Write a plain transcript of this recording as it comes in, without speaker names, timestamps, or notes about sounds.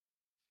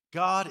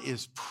God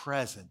is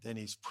present, and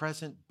he's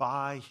present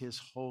by his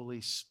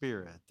Holy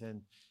Spirit.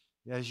 And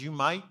as you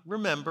might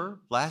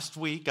remember, last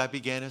week I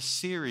began a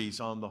series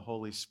on the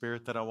Holy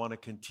Spirit that I want to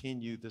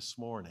continue this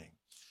morning.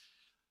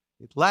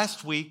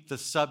 Last week, the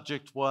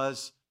subject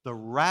was the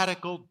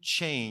radical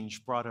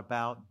change brought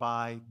about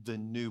by the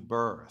new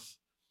birth.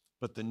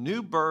 But the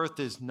new birth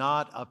is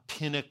not a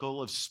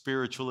pinnacle of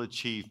spiritual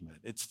achievement.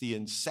 It's the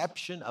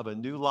inception of a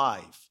new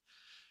life.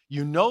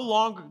 You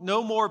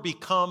no more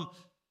become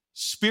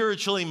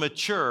spiritually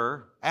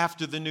mature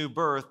after the new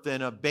birth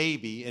than a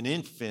baby, an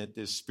infant,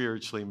 is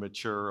spiritually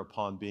mature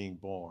upon being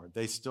born.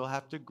 They still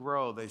have to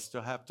grow. They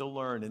still have to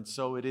learn. And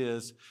so it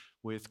is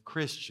with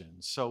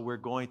Christians. So we're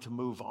going to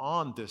move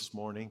on this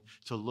morning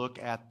to look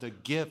at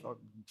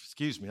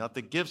not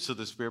the gifts of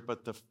the Spirit,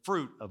 but the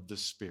fruit of the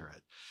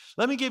Spirit.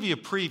 Let me give you a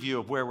preview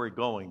of where we're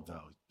going,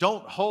 though.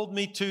 Don't hold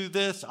me to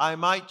this. I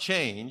might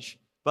change,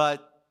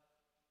 but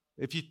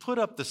if you put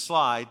up the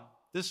slide,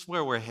 this is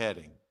where we're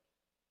heading.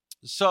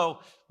 So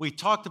we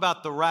talked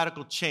about the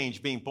radical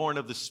change, being born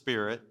of the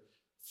Spirit,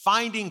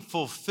 finding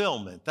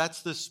fulfillment.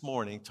 That's this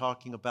morning,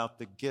 talking about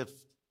the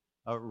gift,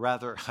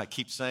 I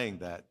keep saying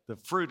that, the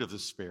fruit of the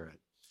Spirit.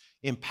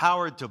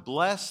 Empowered to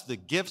bless the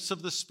gifts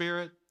of the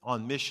Spirit,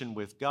 on mission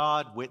with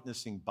God,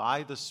 witnessing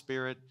by the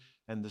Spirit,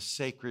 and the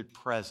sacred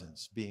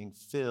presence, being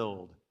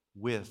filled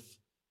with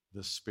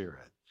the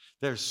Spirit.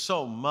 There's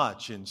so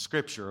much in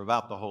Scripture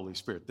about the Holy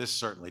Spirit. This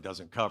certainly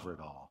doesn't cover it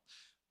all.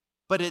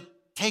 But it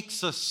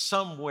takes us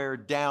somewhere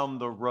down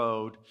the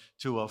road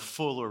to a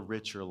fuller,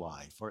 richer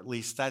life, or at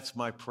least that's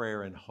my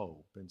prayer and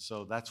hope. And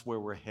so that's where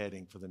we're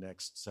heading for the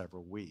next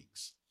several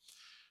weeks.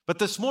 But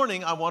this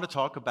morning, I want to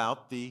talk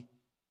about the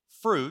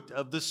fruit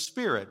of the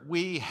Spirit.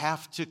 We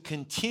have to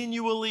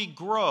continually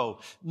grow.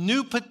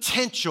 New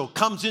potential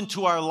comes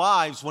into our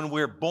lives when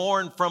we're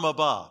born from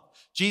above.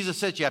 Jesus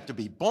said you have to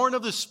be born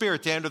of the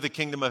Spirit to enter the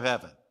kingdom of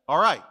heaven. All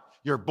right,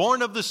 you're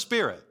born of the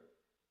Spirit.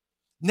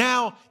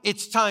 Now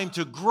it's time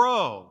to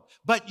grow.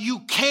 But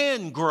you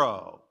can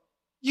grow.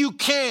 You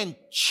can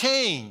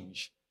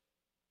change.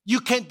 You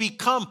can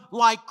become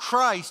like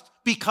Christ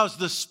because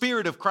the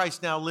Spirit of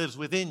Christ now lives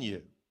within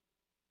you.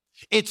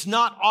 It's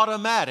not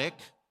automatic,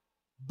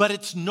 but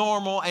it's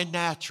normal and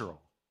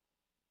natural.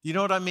 You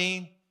know what I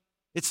mean?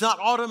 It's not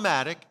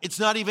automatic. It's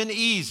not even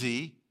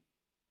easy,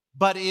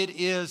 but it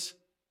is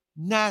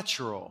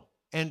natural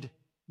and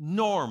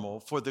normal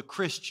for the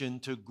Christian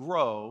to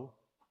grow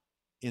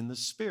in the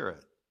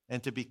Spirit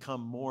and to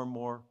become more and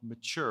more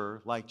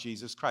mature like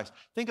Jesus Christ.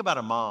 Think about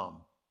a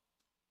mom.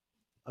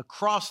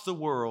 Across the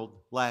world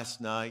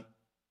last night,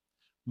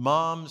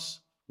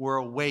 moms were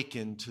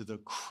awakened to the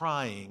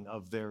crying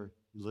of their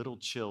little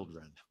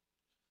children,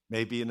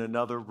 maybe in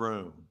another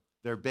room.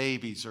 Their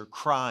babies are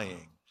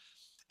crying.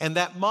 And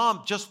that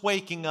mom just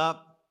waking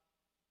up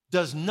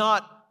does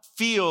not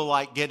feel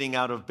like getting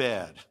out of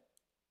bed.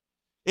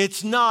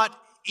 It's not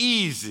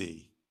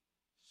easy.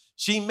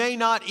 She may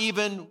not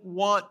even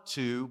want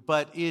to,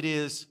 but it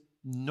is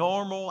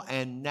normal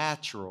and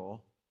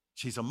natural.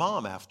 She's a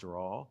mom, after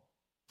all,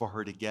 for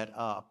her to get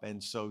up,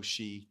 and so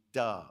she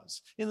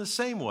does. In the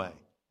same way,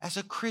 as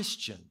a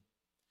Christian,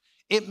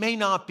 it may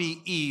not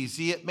be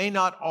easy. It may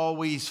not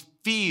always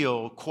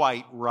feel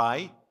quite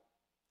right,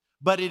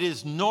 but it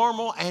is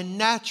normal and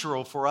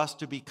natural for us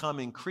to become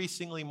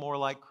increasingly more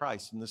like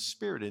Christ, and the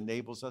Spirit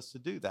enables us to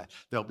do that.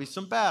 There'll be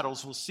some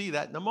battles. We'll see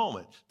that in a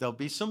moment. There'll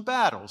be some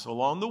battles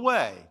along the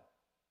way.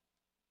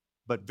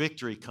 But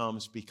victory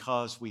comes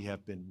because we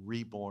have been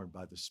reborn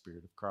by the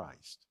Spirit of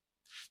Christ.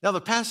 Now, the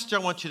passage I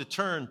want you to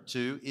turn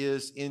to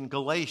is in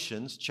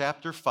Galatians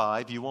chapter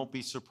 5. You won't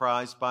be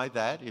surprised by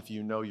that if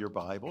you know your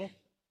Bible,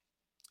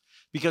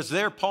 because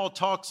there Paul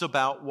talks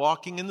about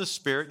walking in the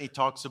Spirit, and he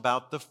talks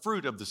about the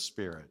fruit of the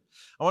Spirit.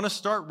 I want to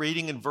start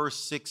reading in verse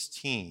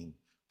 16.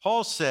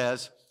 Paul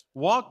says,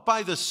 "Walk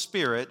by the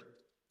Spirit,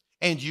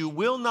 and you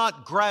will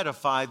not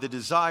gratify the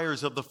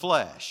desires of the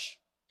flesh.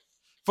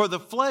 For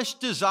the flesh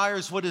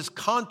desires what is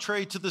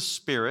contrary to the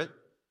Spirit,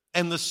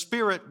 and the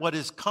Spirit what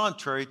is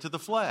contrary to the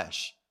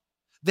flesh.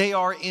 They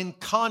are in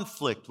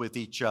conflict with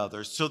each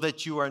other, so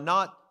that you are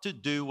not to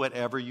do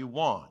whatever you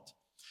want.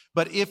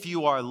 But if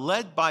you are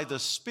led by the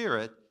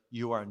Spirit,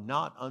 you are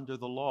not under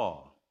the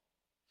law.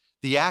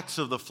 The acts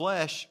of the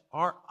flesh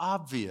are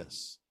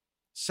obvious: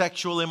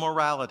 sexual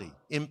immorality,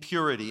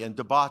 impurity and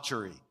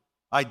debauchery,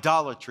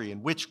 idolatry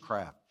and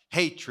witchcraft,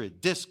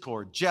 hatred,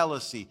 discord,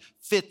 jealousy,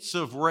 fits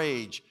of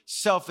rage,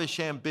 selfish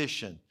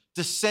ambition,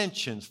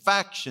 dissensions,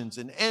 factions,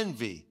 and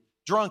envy,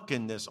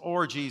 drunkenness,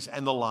 orgies,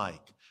 and the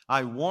like.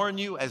 I warn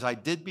you, as I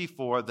did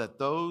before, that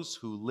those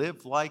who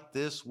live like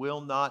this will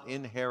not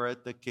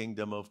inherit the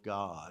kingdom of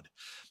God.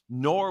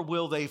 Nor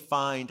will they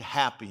find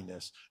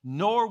happiness,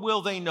 nor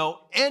will they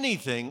know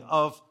anything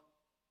of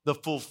the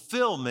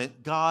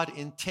fulfillment God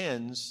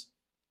intends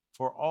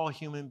for all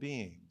human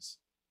beings."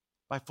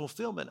 By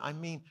fulfillment, I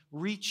mean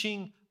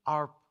reaching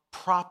our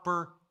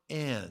proper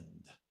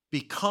end,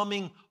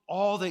 becoming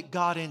all that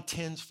God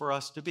intends for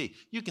us to be.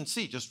 You can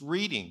see, just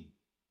reading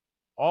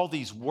all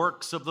these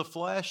works of the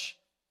flesh,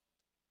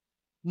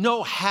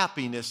 no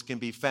happiness can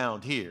be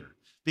found here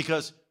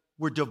because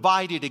we're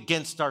divided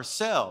against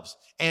ourselves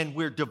and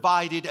we're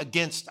divided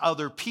against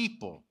other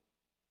people.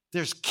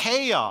 There's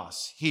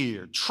chaos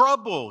here,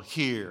 trouble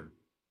here,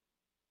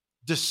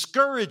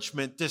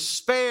 discouragement,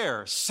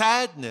 despair,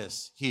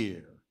 sadness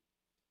here.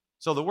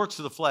 So the works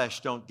of the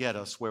flesh don't get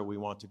us where we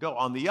want to go.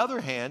 On the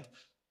other hand,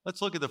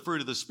 let's look at the fruit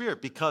of the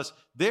Spirit, because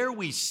there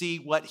we see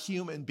what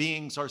human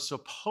beings are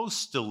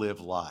supposed to live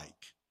like,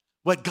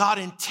 what God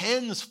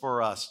intends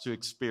for us to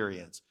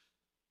experience.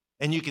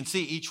 And you can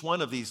see each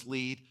one of these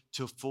lead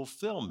to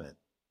fulfillment.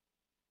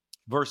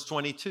 Verse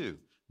 22,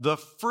 the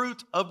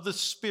fruit of the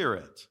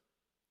Spirit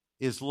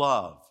is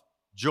love,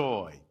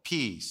 joy,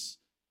 peace,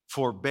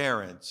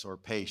 forbearance or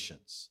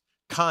patience,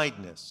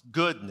 kindness,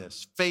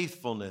 goodness,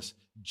 faithfulness,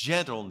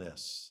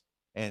 gentleness,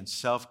 and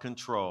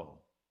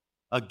self-control.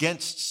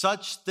 Against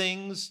such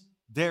things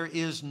there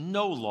is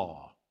no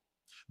law.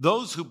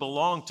 Those who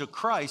belong to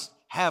Christ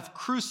have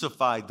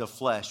crucified the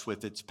flesh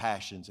with its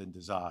passions and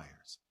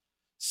desires.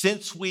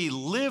 Since we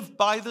live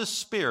by the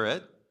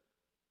Spirit,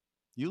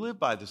 you live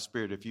by the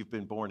Spirit if you've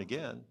been born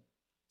again.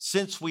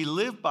 Since we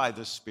live by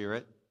the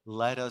Spirit,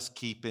 let us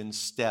keep in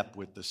step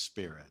with the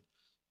Spirit.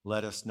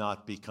 Let us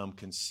not become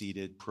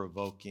conceited,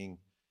 provoking,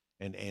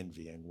 and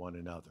envying one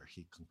another,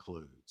 he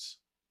concludes.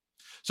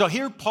 So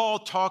here Paul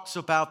talks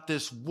about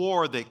this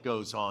war that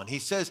goes on. He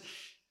says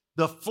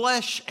the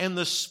flesh and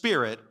the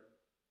Spirit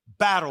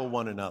battle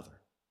one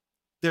another.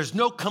 There's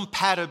no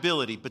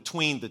compatibility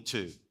between the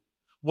two.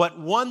 What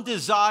one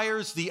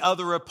desires, the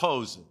other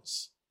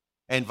opposes,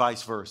 and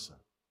vice versa.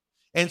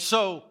 And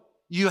so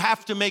you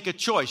have to make a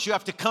choice. You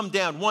have to come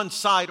down one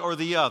side or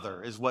the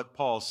other, is what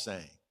Paul's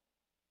saying.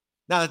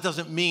 Now, that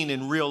doesn't mean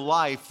in real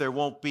life there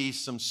won't be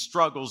some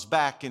struggles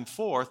back and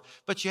forth,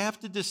 but you have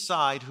to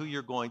decide who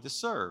you're going to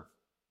serve.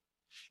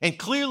 And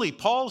clearly,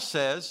 Paul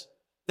says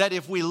that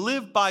if we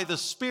live by the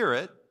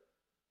Spirit,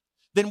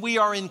 then we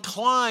are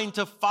inclined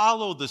to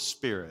follow the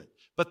Spirit.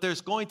 But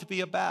there's going to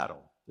be a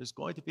battle. There's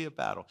going to be a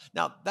battle.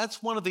 Now,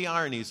 that's one of the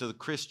ironies of the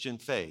Christian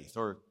faith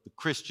or the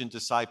Christian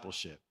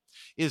discipleship,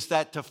 is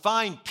that to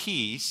find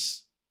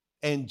peace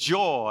and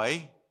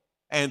joy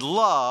and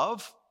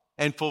love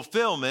and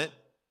fulfillment,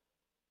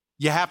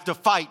 you have to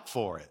fight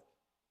for it.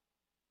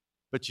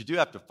 But you do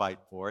have to fight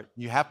for it.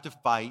 You have to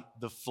fight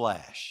the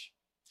flesh.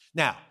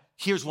 Now,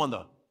 here's one of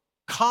the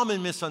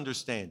common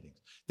misunderstandings,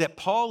 that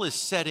Paul is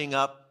setting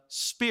up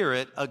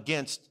spirit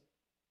against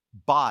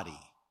body,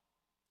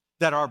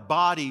 that our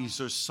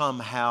bodies are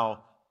somehow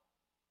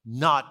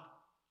not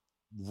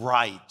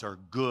right or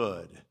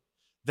good,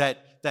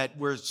 that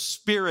we're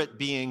spirit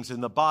beings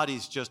and the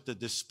body's just a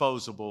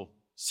disposable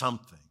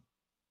something.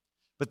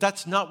 But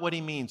that's not what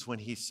he means when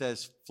he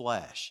says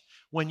flesh.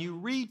 When you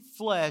read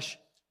flesh,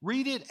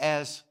 read it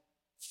as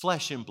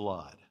flesh and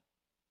blood.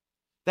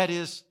 That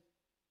is,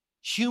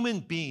 human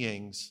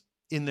beings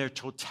in their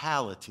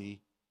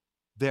totality,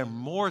 their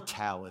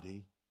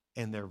mortality,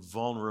 and their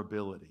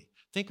vulnerability.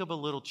 Think of a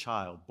little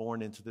child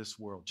born into this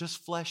world,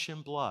 just flesh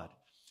and blood,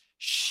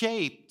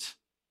 shaped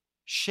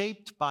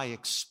by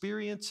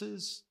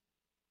experiences,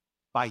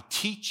 by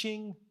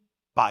teaching,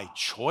 by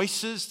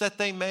choices that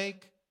they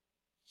make.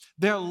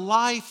 Their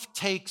life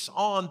takes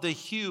on the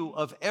hue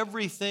of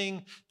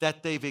everything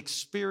that they've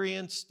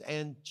experienced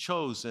and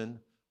chosen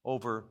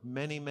over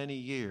many, many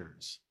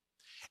years.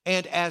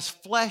 And as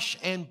flesh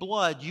and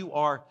blood, you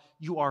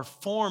are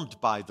formed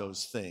by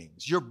those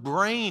things. Your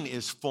brain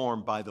is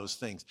formed by those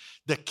things.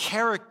 The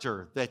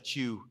character that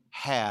you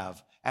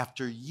have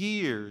after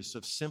years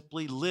of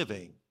simply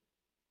living,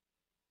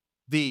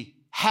 the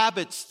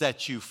habits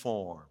that you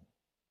form,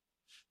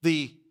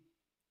 the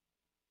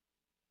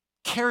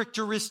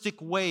characteristic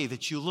way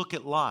that you look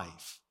at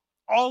life,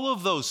 all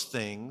of those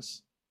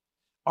things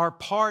are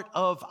part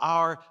of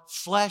our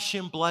flesh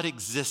and blood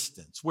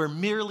existence. We're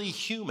merely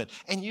human.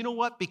 And you know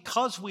what?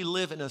 Because we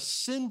live in a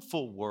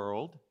sinful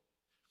world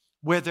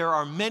where there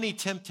are many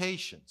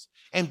temptations,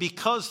 and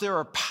because there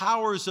are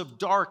powers of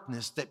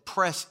darkness that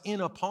press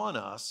in upon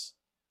us,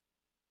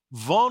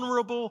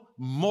 vulnerable,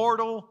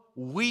 mortal,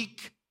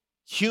 weak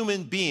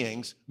human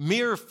beings,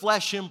 mere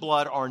flesh and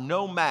blood, are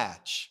no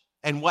match.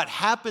 And what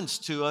happens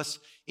to us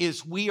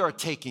is we are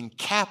taken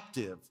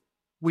captive.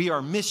 We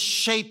are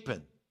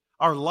misshapen.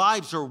 Our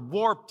lives are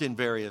warped in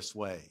various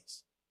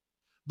ways.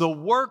 The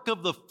work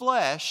of the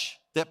flesh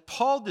that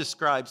Paul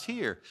describes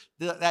here,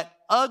 that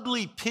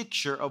ugly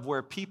picture of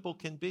where people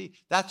can be,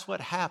 that's what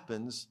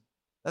happens.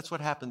 That's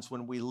what happens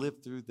when we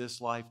live through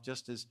this life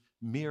just as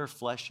mere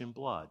flesh and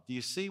blood. Do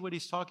you see what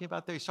he's talking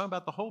about there? He's talking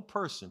about the whole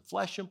person,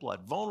 flesh and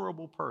blood,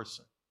 vulnerable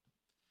person.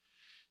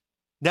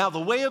 Now, the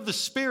way of the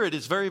Spirit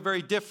is very,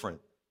 very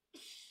different.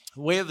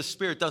 The way of the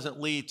Spirit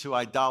doesn't lead to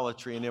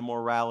idolatry and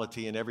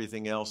immorality and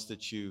everything else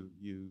that you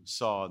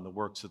saw in the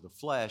works of the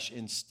flesh.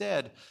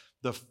 Instead,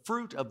 the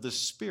fruit of the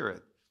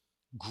Spirit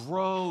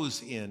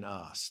grows in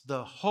us.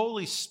 The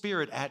Holy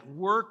Spirit at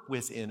work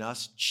within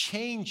us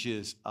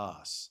changes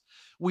us.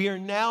 We are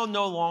now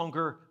no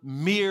longer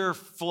mere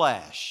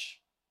flesh.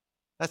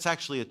 That's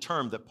actually a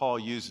term that Paul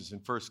uses in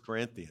 1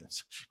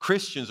 Corinthians.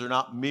 Christians are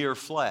not mere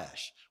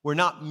flesh. We're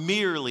not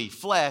merely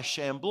flesh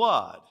and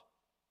blood.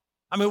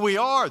 I mean, we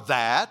are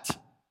that,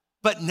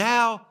 but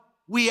now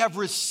we have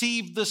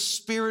received the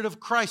Spirit of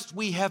Christ.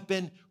 We have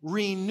been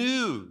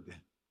renewed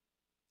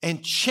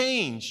and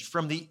changed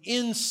from the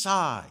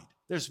inside.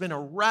 There's been a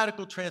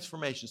radical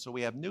transformation, so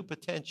we have new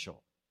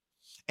potential.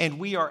 And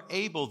we are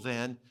able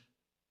then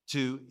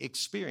to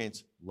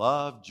experience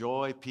love,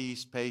 joy,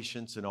 peace,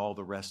 patience, and all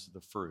the rest of the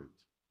fruit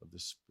of the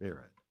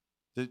Spirit.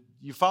 Do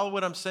you follow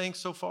what I'm saying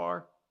so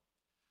far?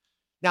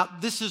 Now,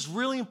 this is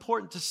really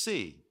important to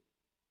see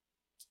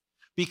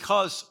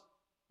because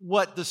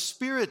what the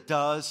Spirit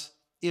does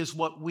is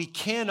what we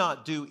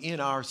cannot do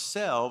in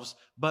ourselves,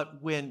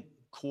 but when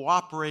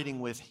cooperating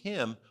with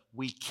Him,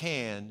 we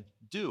can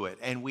do it.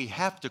 And we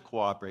have to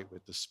cooperate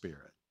with the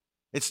Spirit.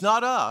 It's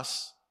not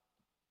us,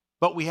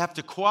 but we have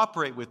to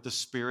cooperate with the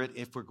Spirit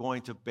if we're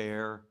going to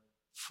bear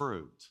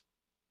fruit.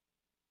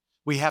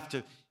 We have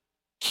to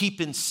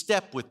keep in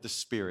step with the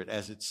Spirit,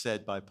 as it's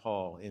said by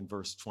Paul in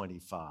verse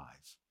 25.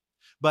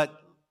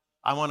 But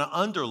I want to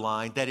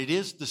underline that it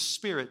is the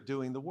Spirit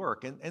doing the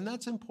work. And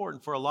that's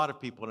important for a lot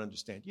of people to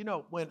understand. You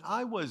know, when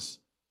I was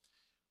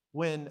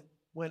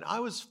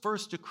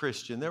first a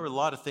Christian, there were a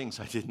lot of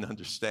things I didn't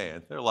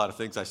understand. There are a lot of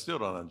things I still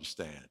don't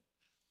understand.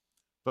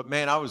 But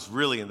man, I was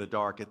really in the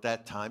dark at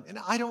that time. And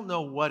I don't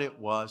know what it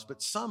was,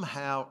 but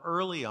somehow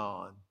early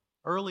on,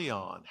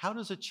 how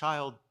does a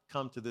child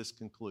come to this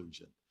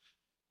conclusion?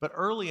 But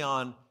early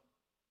on,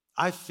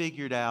 I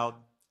figured out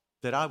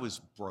that I was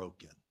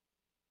broken.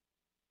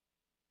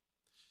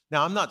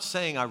 Now, I'm not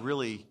saying I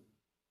really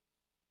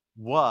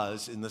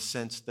was in the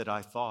sense that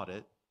I thought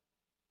it,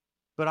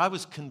 but I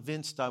was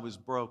convinced I was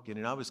broken,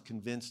 and I was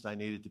convinced I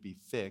needed to be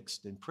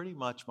fixed. And pretty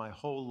much my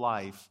whole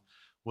life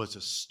was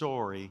a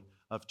story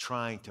of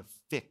trying to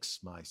fix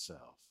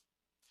myself.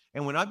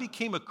 And when I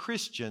became a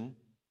Christian,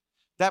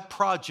 that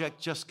project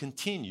just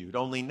continued,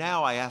 only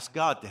now I ask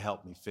God to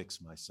help me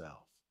fix myself.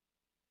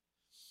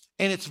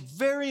 And it's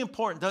very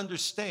important to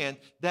understand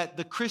that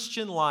the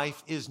Christian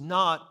life is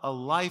not a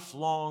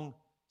lifelong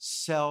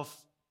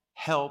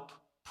self-help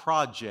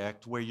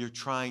project where you're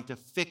trying to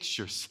fix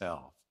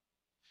yourself.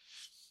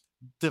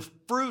 The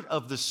fruit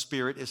of the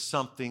Spirit is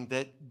something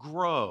that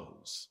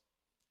grows.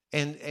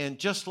 And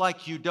just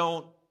like you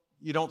don't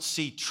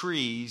see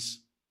trees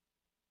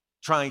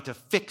trying to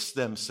fix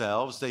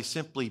themselves, they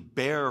simply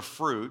bear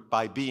fruit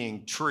by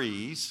being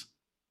trees.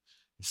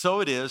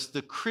 So it is,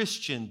 the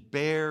Christian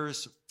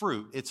bears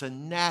fruit. It's a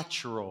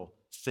natural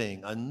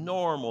thing, a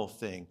normal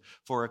thing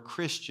for a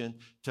Christian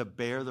to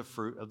bear the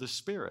fruit of the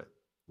Spirit.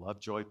 Love,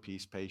 joy,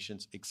 peace,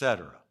 patience,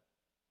 etc.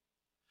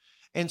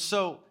 And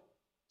so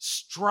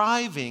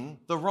striving,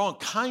 the wrong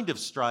kind of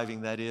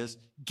striving that is,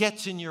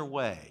 gets in your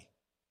way.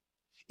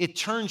 It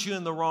turns you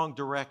in the wrong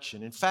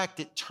direction. In fact,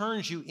 it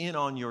turns you in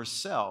on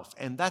yourself,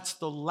 and that's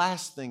the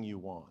last thing you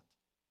want.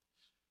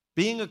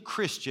 Being a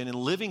Christian and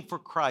living for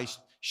Christ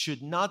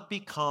should not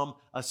become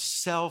a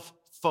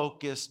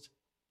self-focused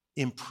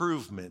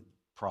improvement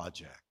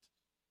project.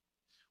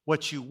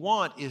 What you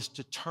want is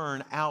to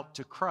turn out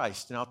to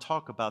Christ, and I'll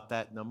talk about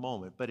that in a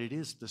moment, but it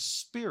is the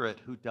Spirit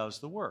who does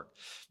the work.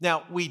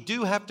 Now, we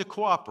do have to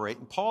cooperate,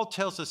 and Paul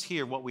tells us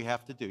here what we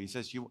have to do. He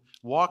says, you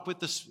walk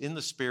in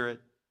the Spirit,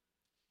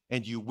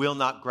 and you will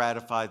not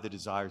gratify the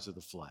desires of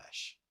the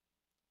flesh.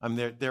 I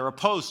mean, they're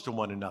opposed to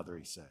one another,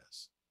 he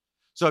says.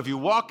 So if you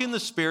walk in the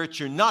Spirit,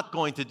 you're not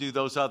going to do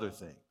those other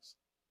things.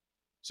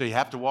 So you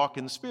have to walk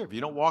in the Spirit. If you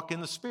don't walk in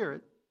the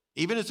Spirit,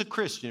 even as a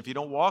Christian, if you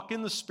don't walk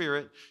in the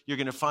Spirit, you're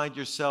going to find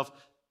yourself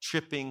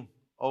tripping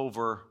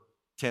over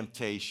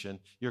temptation.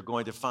 You're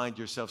going to find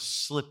yourself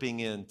slipping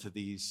into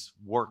these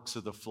works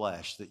of the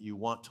flesh that you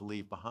want to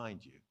leave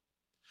behind you.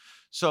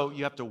 So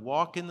you have to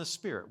walk in the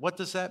Spirit. What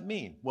does that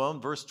mean? Well,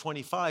 in verse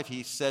 25,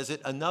 he says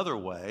it another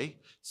way.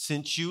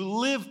 Since you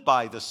live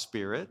by the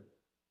Spirit,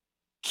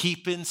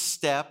 keep in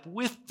step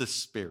with the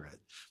Spirit.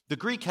 The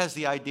Greek has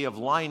the idea of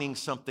lining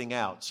something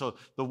out. So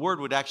the word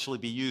would actually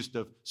be used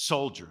of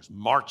soldiers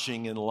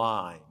marching in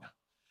line.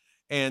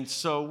 And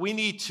so we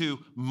need to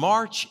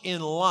march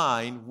in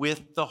line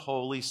with the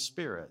Holy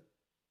Spirit.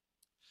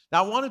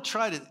 Now, I want to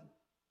try to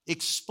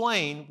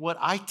explain what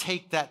I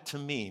take that to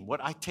mean,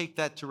 what I take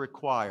that to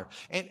require.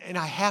 And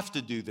I have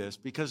to do this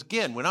because,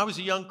 again, when I was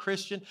a young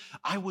Christian,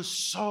 I was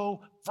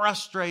so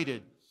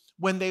frustrated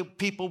when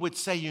people would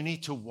say you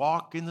need to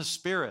walk in the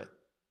Spirit.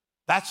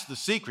 That's the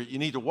secret. You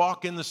need to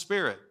walk in the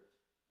Spirit.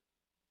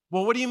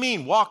 Well, what do you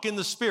mean, walk in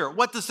the Spirit?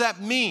 What does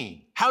that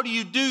mean? How do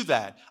you do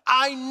that?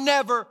 I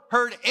never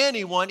heard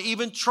anyone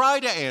even try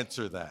to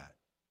answer that.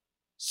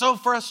 So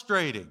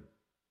frustrating.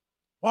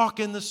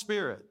 Walk in the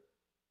Spirit.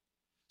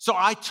 So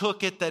I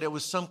took it that it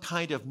was some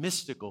kind of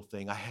mystical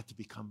thing. I had to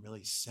become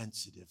really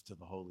sensitive to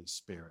the Holy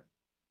Spirit.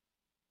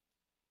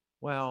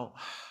 Well,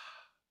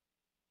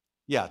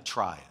 yeah,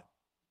 try it.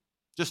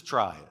 Just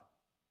try it.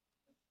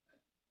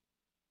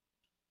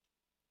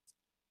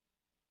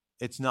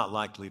 It's not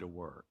likely to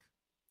work.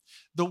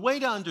 The way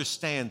to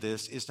understand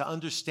this is to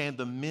understand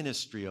the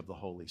ministry of the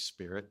Holy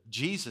Spirit.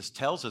 Jesus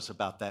tells us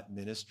about that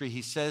ministry.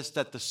 He says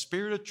that the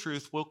Spirit of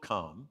truth will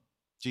come.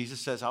 Jesus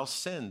says, I'll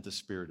send the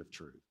Spirit of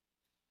truth.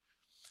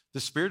 The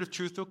Spirit of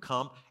truth will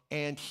come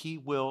and he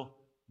will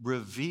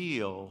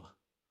reveal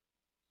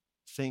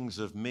things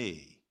of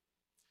me.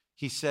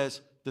 He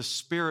says, the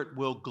Spirit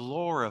will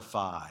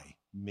glorify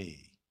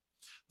me.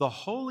 The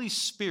Holy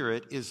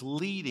Spirit is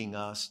leading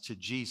us to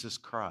Jesus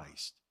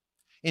Christ.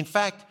 In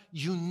fact,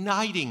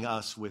 uniting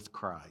us with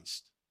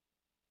Christ.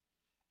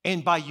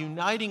 And by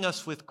uniting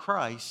us with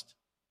Christ,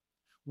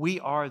 we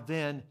are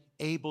then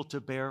able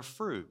to bear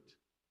fruit.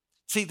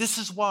 See, this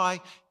is why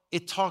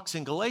it talks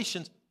in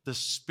Galatians, the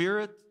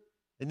Spirit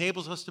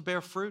enables us to bear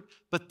fruit.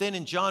 But then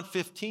in John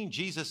 15,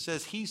 Jesus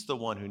says he's the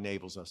one who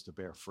enables us to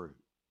bear fruit.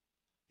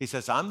 He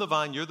says, I'm the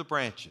vine, you're the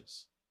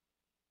branches.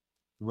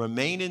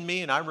 Remain in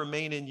me and I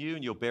remain in you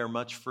and you'll bear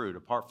much fruit.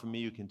 Apart from me,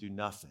 you can do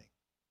nothing.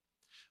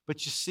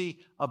 But you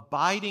see,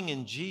 abiding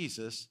in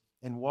Jesus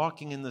and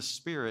walking in the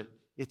Spirit,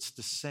 it's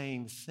the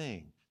same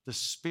thing. The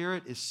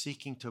Spirit is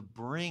seeking to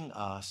bring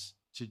us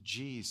to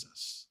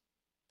Jesus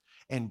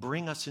and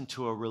bring us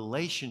into a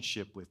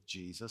relationship with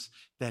Jesus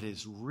that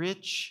is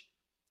rich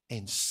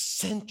and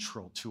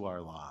central to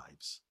our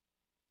lives.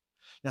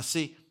 Now,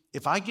 see,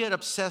 if I get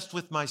obsessed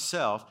with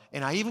myself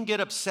and I even get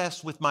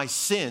obsessed with my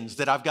sins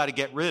that I've got to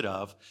get rid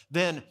of,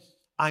 then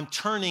I'm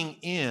turning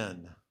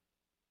in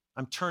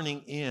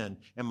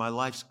and my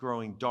life's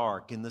growing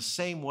dark in the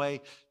same way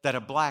that a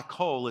black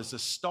hole is a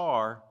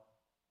star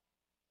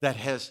that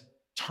has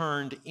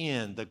turned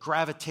in. The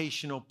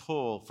gravitational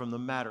pull from the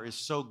matter is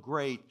so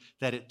great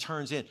that it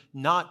turns in.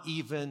 Not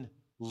even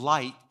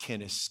light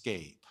can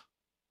escape.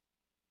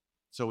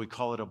 So we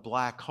call it a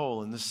black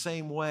hole. In the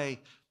same way,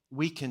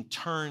 we can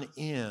turn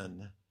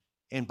in,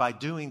 and by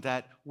doing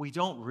that, we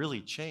don't really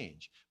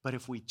change. But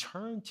if we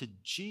turn to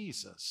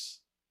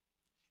Jesus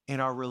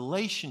and our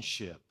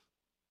relationship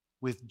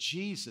with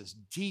Jesus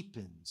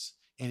deepens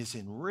and is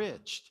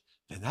enriched,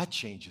 then that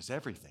changes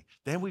everything.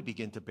 Then we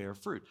begin to bear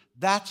fruit.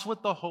 That's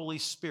what the Holy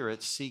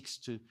Spirit seeks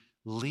to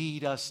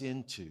lead us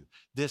into,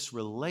 this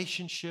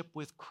relationship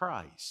with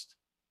Christ.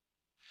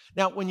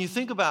 Now, when you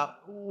think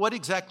about what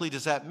exactly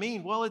does that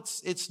mean? Well,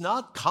 it's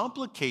not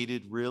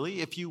complicated,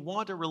 really. If you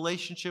want a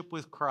relationship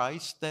with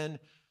Christ, then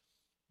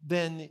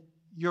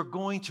you're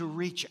going to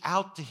reach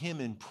out to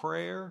him in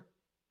prayer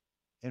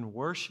and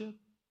worship.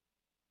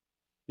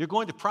 You're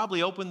going to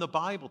probably open the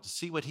Bible to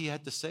see what he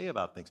had to say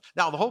about things.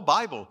 Now, the whole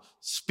Bible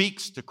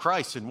speaks to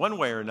Christ in one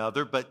way or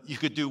another, but you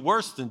could do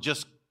worse than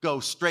just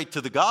go straight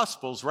to the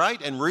Gospels, right?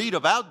 And read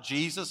about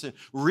Jesus and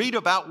read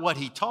about what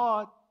he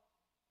taught.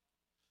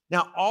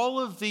 Now, all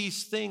of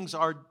these things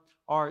are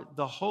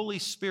the Holy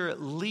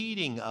Spirit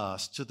leading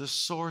us to the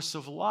source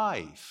of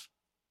life.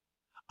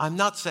 I'm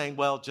not saying,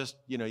 well, just,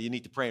 you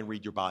need to pray and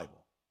read your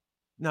Bible.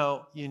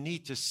 No, you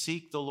need to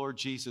seek the Lord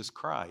Jesus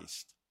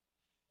Christ.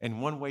 And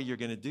one way you're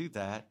going to do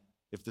that,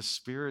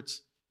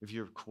 if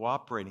you're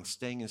cooperating,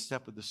 staying in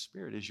step with the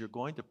Spirit, is you're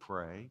going to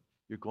pray,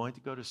 you're going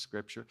to go to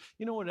Scripture.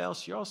 You know what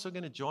else? You're also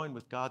going to join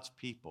with God's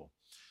people.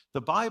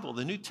 The Bible,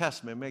 the New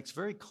Testament, makes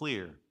very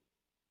clear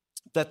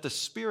that the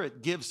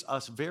Spirit gives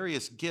us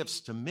various gifts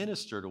to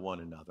minister to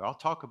one another. I'll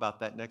talk about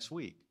that next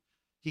week.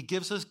 He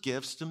gives us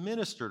gifts to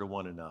minister to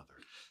one another.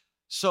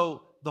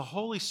 So the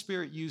Holy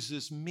Spirit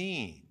uses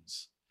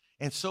means.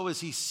 And so as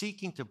he's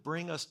seeking to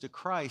bring us to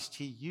Christ,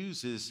 he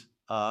uses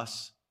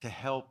us to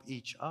help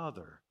each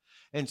other.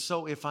 And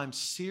so if I'm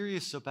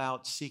serious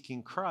about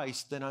seeking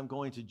Christ, then I'm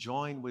going to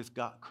join with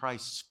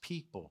Christ's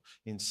people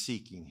in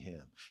seeking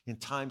him in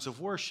times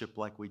of worship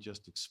like we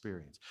just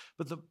experienced.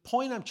 But the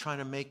point I'm trying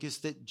to make is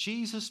that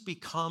Jesus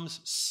becomes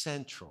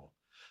central.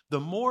 The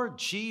more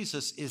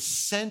Jesus is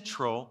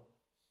central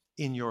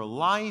in your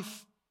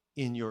life,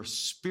 in your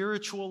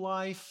spiritual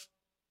life,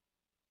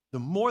 the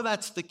more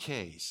that's the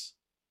case,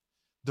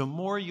 the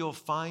more you'll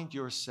find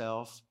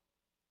yourself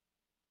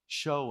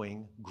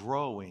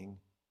growing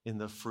in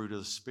the fruit of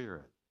the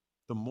Spirit.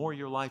 The more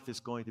your life is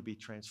going to be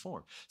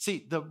transformed.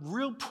 See, the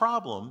real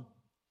problem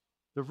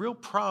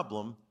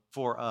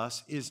for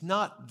us is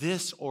not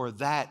this or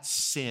that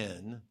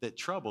sin that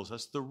troubles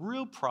us. The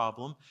real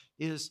problem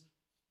is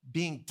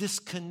being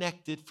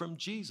disconnected from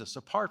Jesus.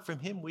 Apart from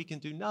him, we can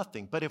do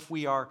nothing. But if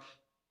we are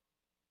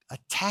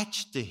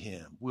attached to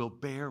him, we'll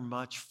bear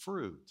much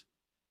fruit.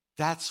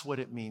 That's what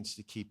it means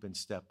to keep in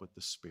step with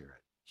the Spirit.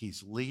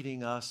 He's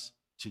leading us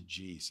to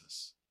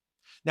Jesus.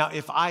 Now,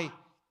 if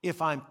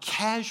I'm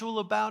casual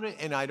about it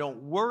and I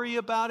don't worry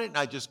about it and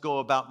I just go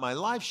about my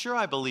life, sure,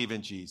 I believe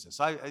in Jesus.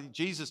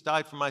 Jesus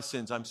died for my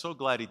sins. I'm so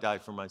glad he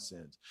died for my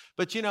sins.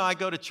 But, I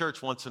go to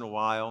church once in a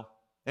while.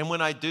 And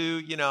when I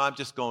do, I'm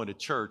just going to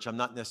church. I'm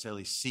not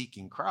necessarily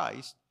seeking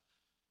Christ.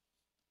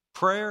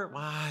 Prayer,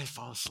 well, I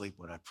fall asleep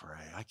when I pray.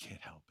 I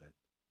can't help it.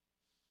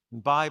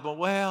 And Bible,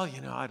 well,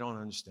 I don't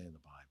understand the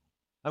Bible.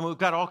 I mean, we've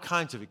got all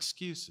kinds of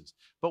excuses.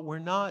 But we're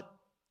not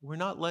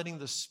letting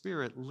the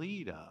Spirit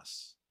lead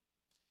us.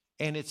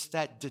 And it's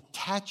that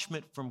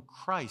detachment from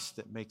Christ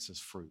that makes us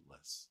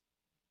fruitless.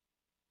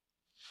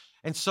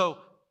 And so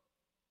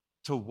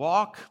to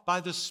walk by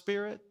the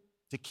Spirit,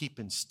 to keep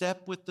in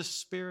step with the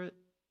Spirit,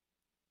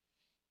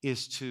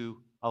 is to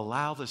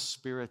allow the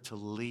Spirit to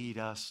lead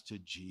us to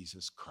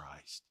Jesus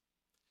Christ.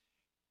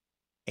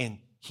 And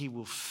He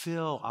will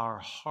fill our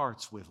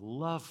hearts with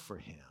love for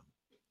Him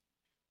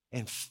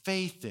and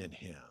faith in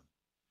Him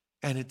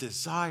and a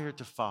desire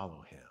to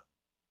follow Him.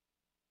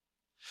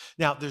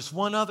 Now, there's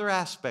one other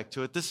aspect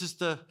to it. This is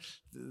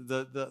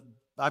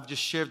I've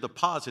just shared the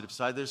positive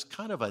side. There's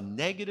kind of a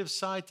negative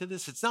side to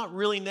this. It's not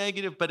really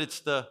negative, but it's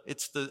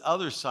the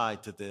other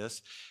side to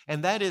this.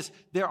 And that is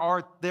there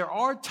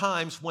are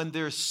times when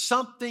there's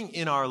something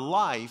in our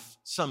life,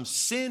 some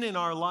sin in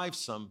our life,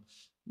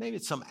 maybe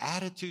it's some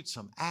attitude,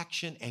 some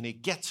action, and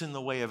it gets in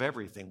the way of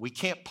everything. We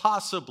can't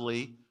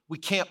possibly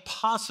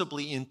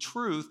in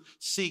truth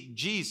seek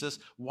Jesus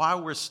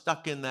while we're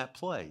stuck in that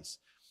place.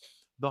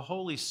 The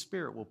Holy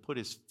Spirit will put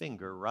His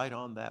finger right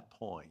on that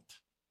point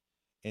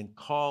and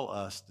call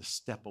us to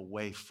step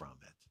away from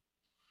it.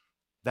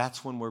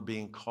 That's when we're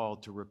being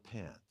called to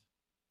repent.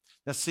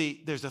 Now,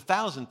 see, there's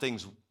 1,000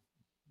 things,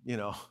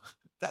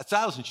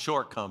 1,000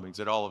 shortcomings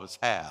that all of us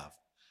have.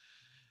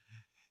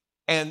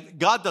 And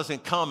God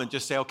doesn't come and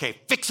just say, okay,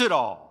 fix it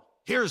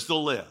all. Here's the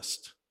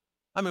list.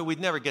 I mean,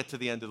 we'd never get to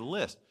the end of the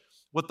list.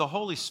 What the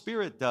Holy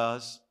Spirit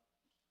does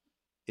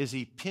is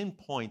He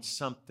pinpoints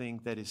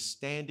something that is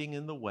standing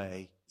in the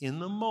way in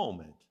the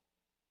moment,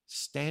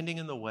 standing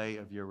in the way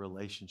of your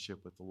relationship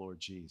with the Lord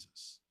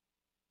Jesus.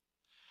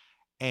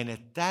 And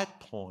at that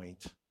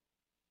point,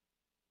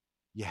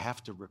 you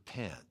have to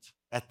repent.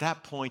 At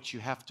that point, you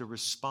have to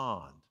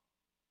respond.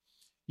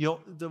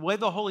 The way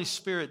the Holy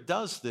Spirit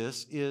does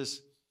this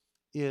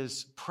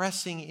is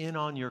pressing in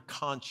on your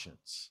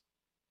conscience.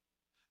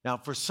 Now,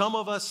 for some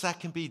of us, that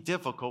can be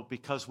difficult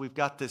because we've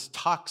got this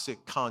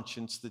toxic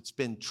conscience that's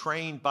been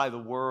trained by the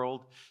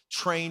world,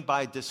 trained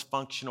by a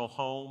dysfunctional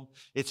home.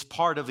 It's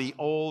part of the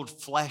old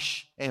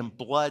flesh and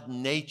blood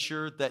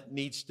nature that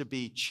needs to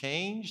be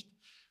changed.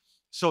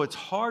 So it's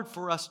hard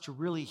for us to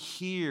really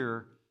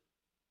hear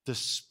the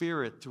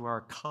Spirit through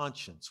our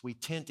conscience. We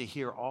tend to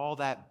hear all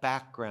that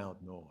background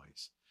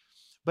noise.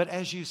 But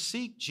as you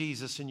seek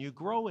Jesus and you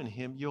grow in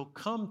Him, you'll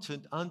come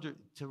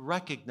to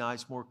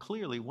recognize more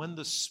clearly when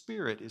the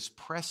Spirit is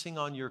pressing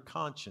on your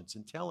conscience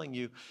and telling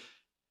you,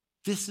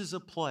 this is a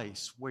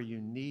place where you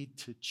need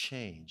to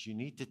change. You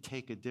need to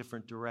take a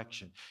different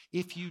direction.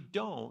 If you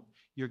don't,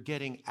 you're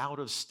getting out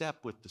of step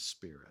with the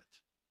Spirit.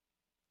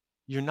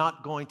 You're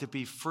not going to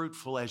be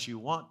fruitful as you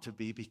want to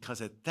be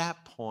because at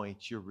that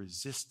point, you're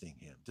resisting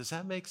Him. Does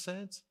that make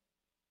sense?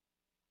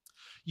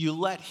 You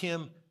let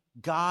Him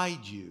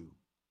guide you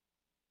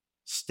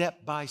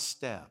step by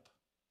step.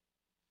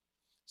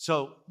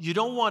 So you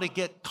don't want to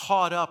get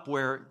caught up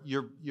where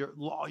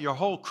your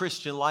whole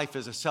Christian life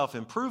is a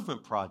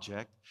self-improvement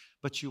project,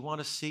 but you want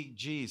to seek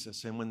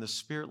Jesus. And when the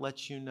Spirit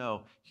lets you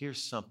know,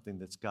 here's something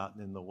that's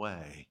gotten in the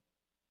way,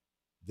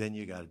 then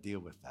you got to deal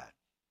with that.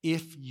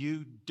 If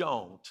you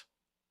don't,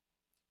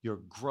 your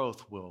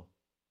growth will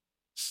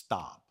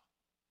stop.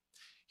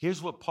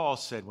 Here's what Paul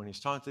said when he's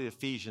talking to the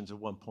Ephesians at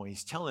one point.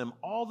 He's telling them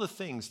all the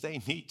things they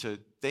need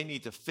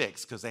to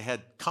fix because they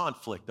had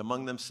conflict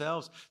among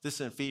themselves. This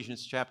is in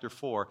Ephesians chapter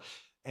 4.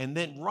 And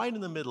then right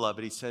in the middle of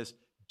it, he says,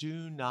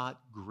 do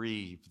not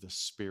grieve the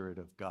Spirit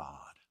of God.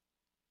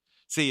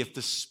 See, if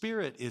the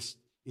Spirit is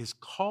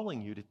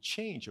calling you to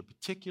change a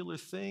particular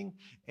thing,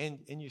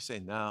 and you say,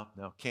 no,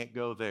 can't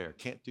go there,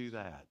 can't do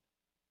that.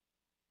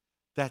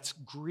 That's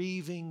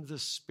grieving the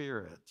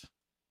Spirit.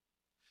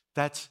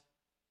 That's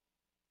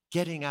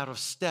getting out of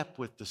step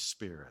with the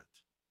Spirit.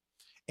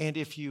 And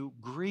if you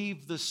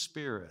grieve the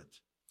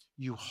Spirit,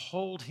 you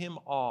hold Him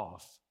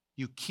off,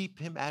 you keep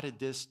Him at a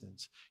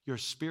distance, your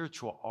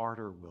spiritual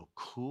ardor will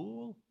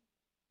cool,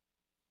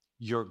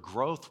 your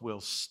growth will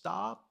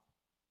stop.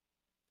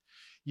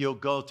 You'll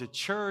go to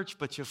church,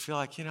 but you'll feel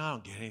like, I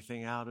don't get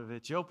anything out of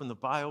it. You open the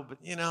Bible, but,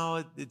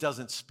 it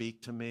doesn't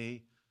speak to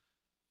me.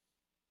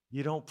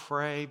 You don't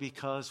pray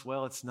because,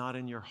 it's not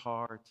in your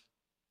heart.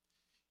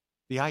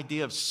 The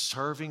idea of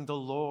serving the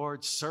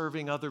Lord,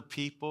 serving other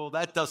people,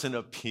 that doesn't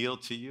appeal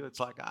to you. It's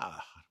like, I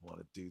don't want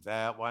to do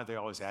that. Why are they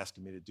always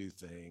asking me to do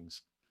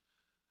things?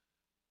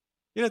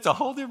 It's a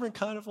whole different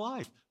kind of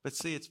life. But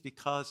see, it's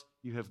because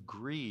you have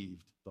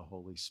grieved the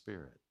Holy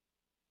Spirit.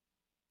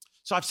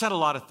 So I've said a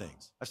lot of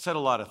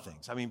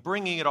things. I mean,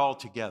 bringing it all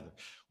together.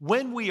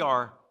 When we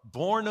are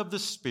born of the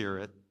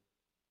Spirit,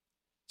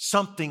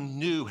 something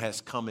new has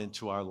come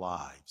into our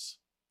lives.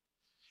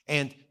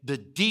 And the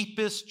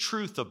deepest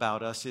truth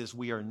about us is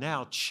we are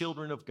now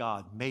children of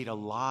God, made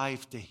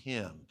alive to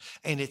Him.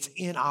 And it's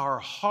in our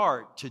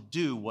heart to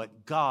do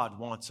what God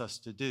wants us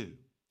to do.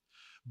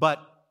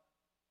 But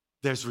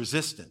there's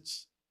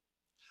resistance.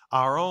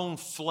 Our own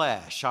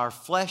flesh, our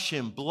flesh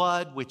and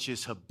blood, which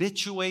is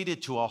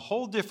habituated to a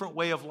whole different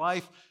way of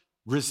life,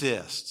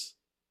 resists.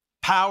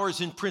 Powers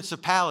and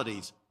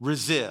principalities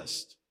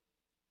resist.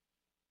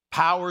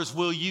 Powers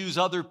will use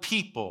other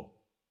people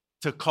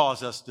to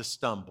cause us to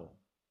stumble.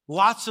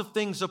 Lots of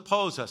things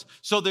oppose us.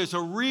 So there's a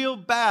real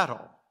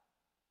battle.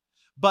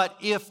 But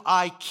if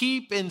I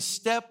keep in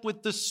step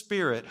with the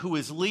Spirit who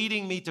is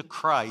leading me to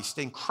Christ,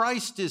 and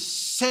Christ is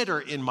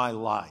center in my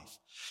life,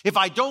 if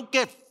I don't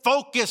get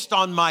focused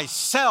on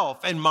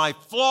myself and my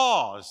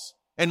flaws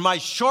and my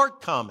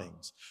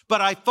shortcomings, but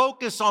I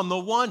focus on the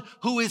one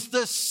who is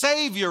the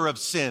Savior of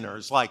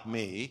sinners like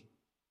me,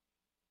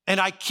 and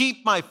I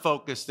keep my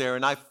focus there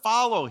and I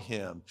follow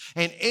him.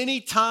 And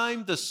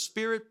anytime the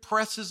Spirit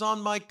presses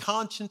on my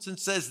conscience and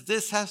says,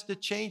 this has to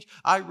change,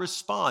 I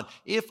respond.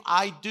 If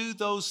I do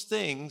those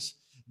things,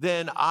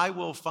 then I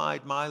will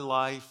find my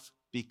life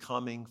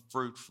becoming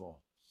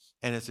fruitful.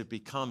 And as it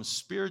becomes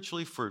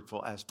spiritually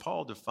fruitful, as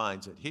Paul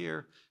defines it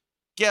here,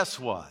 guess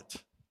what?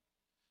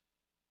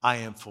 I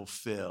am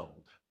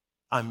fulfilled.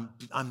 I'm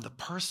the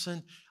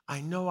person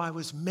I know I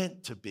was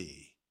meant to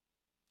be.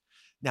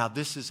 Now,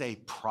 this is a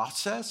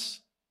process.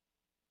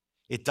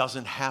 It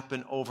doesn't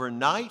happen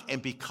overnight.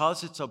 And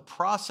because it's a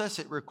process,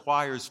 it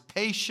requires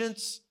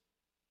patience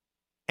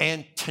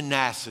and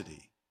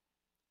tenacity.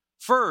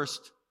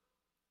 First,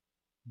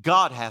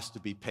 God has to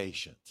be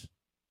patient.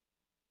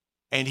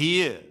 And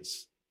he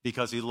is,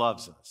 because he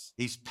loves us.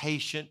 He's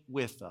patient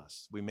with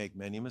us. We make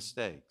many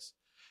mistakes.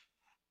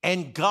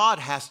 And God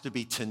has to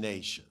be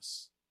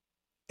tenacious.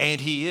 And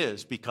he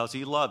is, because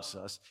he loves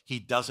us. He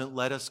doesn't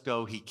let us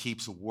go. He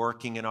keeps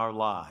working in our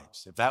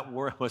lives. If that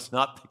was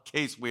not the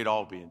case, we'd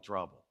all be in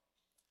trouble.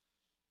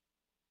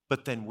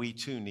 But then we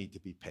too need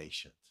to be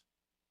patient.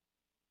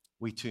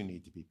 We too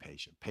need to be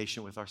patient.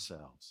 Patient with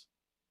ourselves.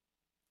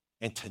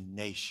 And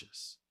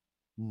tenacious,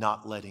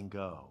 not letting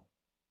go.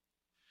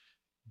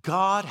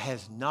 God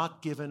has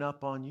not given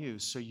up on you,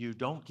 so you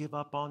don't give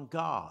up on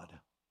God.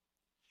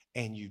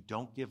 And you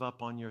don't give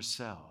up on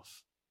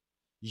yourself.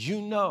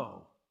 You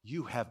know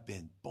you have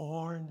been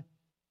born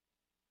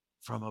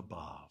from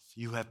above.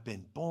 You have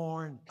been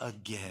born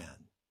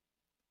again.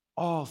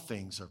 All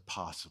things are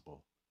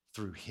possible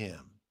through him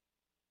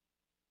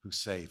who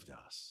saved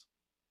us.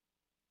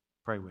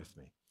 Pray with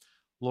me.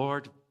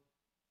 Lord,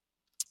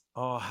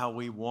 oh, how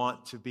we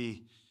want to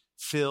be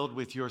filled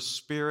with your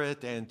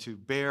Spirit and to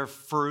bear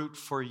fruit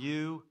for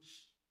you.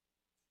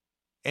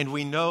 And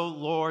we know,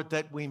 Lord,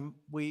 that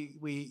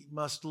we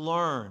must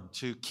learn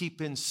to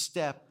keep in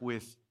step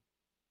with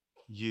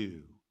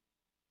you,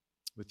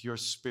 with your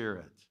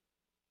Spirit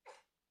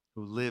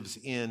who lives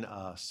in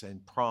us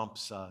and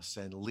prompts us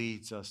and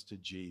leads us to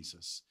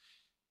Jesus.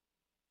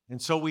 And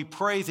so we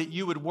pray that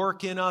you would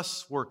work in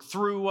us, work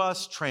through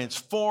us,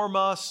 transform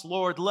us.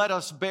 Lord, let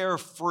us bear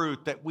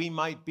fruit that we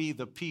might be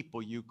the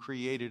people you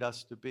created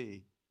us to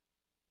be.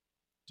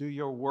 Do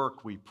your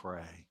work, we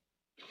pray.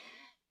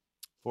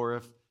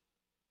 For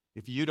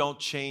if you don't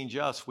change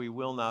us, we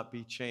will not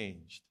be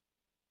changed.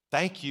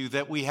 Thank you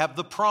that we have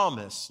the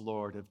promise,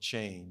 Lord, of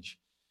change.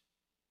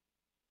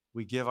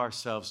 We give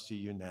ourselves to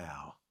you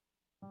now,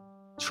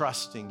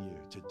 trusting you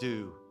to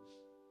do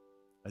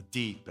a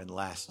deep and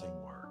lasting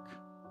work.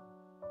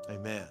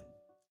 Amen.